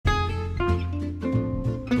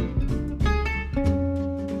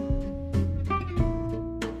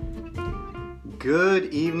Good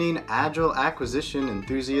evening, Agile acquisition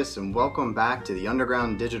enthusiasts, and welcome back to the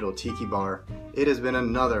Underground Digital Tiki Bar. It has been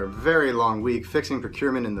another very long week fixing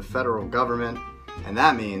procurement in the federal government, and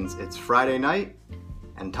that means it's Friday night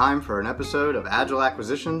and time for an episode of Agile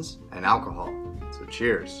Acquisitions and Alcohol. So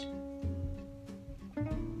cheers.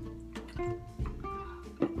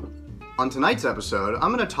 On tonight's episode,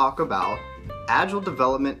 I'm going to talk about Agile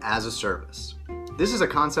development as a service. This is a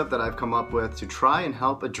concept that I've come up with to try and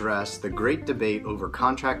help address the great debate over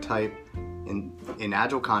contract type in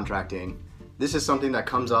Agile contracting. This is something that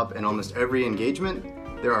comes up in almost every engagement.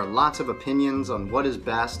 There are lots of opinions on what is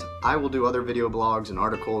best. I will do other video blogs and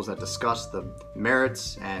articles that discuss the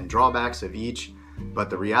merits and drawbacks of each,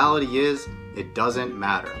 but the reality is it doesn't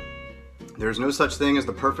matter. There's no such thing as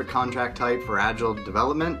the perfect contract type for Agile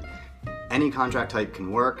development. Any contract type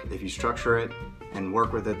can work if you structure it and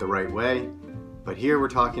work with it the right way. But here we're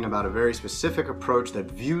talking about a very specific approach that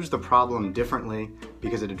views the problem differently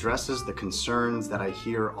because it addresses the concerns that I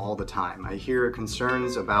hear all the time. I hear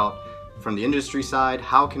concerns about, from the industry side,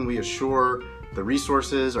 how can we assure the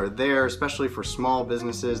resources are there, especially for small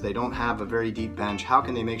businesses. They don't have a very deep bench. How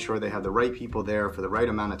can they make sure they have the right people there for the right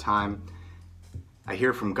amount of time? I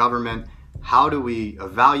hear from government, how do we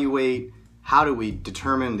evaluate, how do we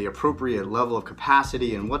determine the appropriate level of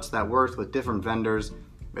capacity and what's that worth with different vendors?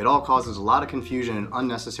 It all causes a lot of confusion and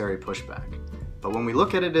unnecessary pushback. But when we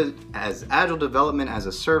look at it as Agile development as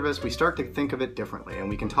a service, we start to think of it differently, and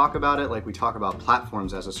we can talk about it like we talk about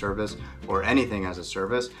platforms as a service or anything as a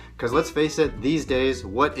service, because let's face it, these days,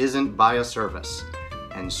 what isn't by a service?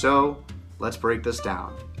 And so, let's break this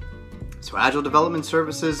down. So Agile development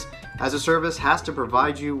services as a service has to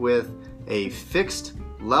provide you with a fixed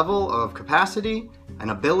level of capacity, an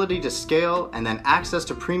ability to scale, and then access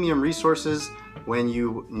to premium resources when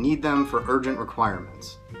you need them for urgent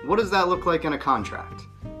requirements. What does that look like in a contract?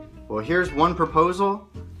 Well, here's one proposal.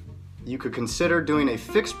 You could consider doing a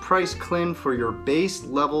fixed price CLIN for your base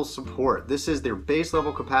level support. This is their base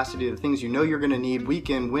level capacity, the things you know you're going to need week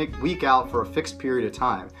in, week out for a fixed period of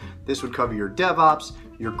time. This would cover your DevOps,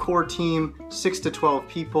 your core team, 6 to 12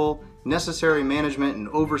 people, necessary management and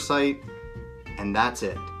oversight, and that's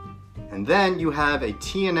it. And then you have a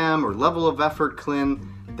T&M or level of effort CLIN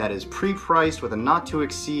that is pre-priced with a not to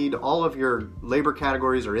exceed. All of your labor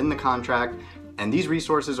categories are in the contract, and these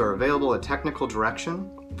resources are available at technical direction.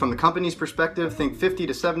 From the company's perspective, think 50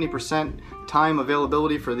 to 70% time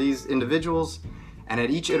availability for these individuals, and at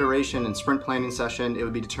each iteration and sprint planning session, it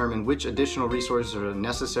would be determined which additional resources are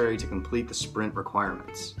necessary to complete the sprint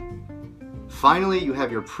requirements. Finally, you have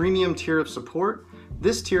your premium tier of support.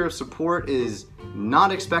 This tier of support is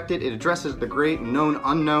not expected. It addresses the great known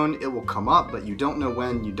unknown. It will come up, but you don't know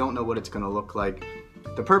when, you don't know what it's going to look like.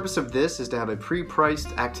 The purpose of this is to have a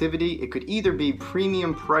pre-priced activity. It could either be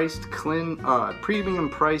premium priced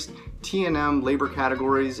T&M labor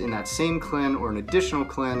categories in that same CLIN or an additional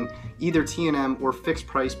CLIN, either T&M or fixed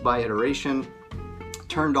price by iteration,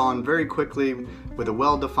 turned on very quickly with a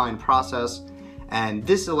well-defined process. And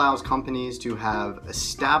this allows companies to have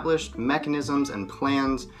established mechanisms and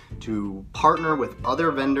plans to partner with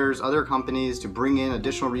other vendors, other companies to bring in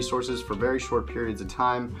additional resources for very short periods of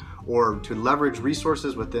time, or to leverage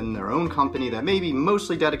resources within their own company that may be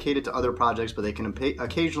mostly dedicated to other projects, but they can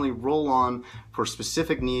occasionally roll on for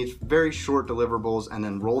specific needs, very short deliverables, and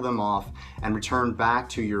then roll them off and return back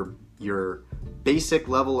to your basic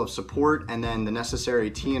level of support and then the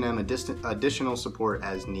necessary T&M additional support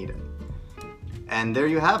as needed. And there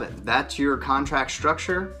you have it. That's your contract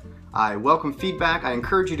structure. I welcome feedback. I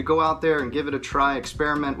encourage you to go out there and give it a try,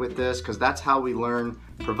 experiment with this, because that's how we learn.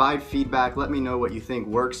 Provide feedback. Let me know what you think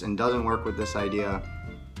works and doesn't work with this idea.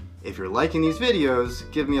 If you're liking these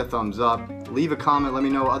videos, give me a thumbs up. Leave a comment. Let me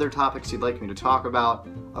know other topics you'd like me to talk about.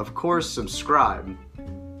 Of course, subscribe.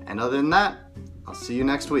 And other than that, I'll see you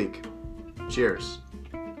next week. Cheers.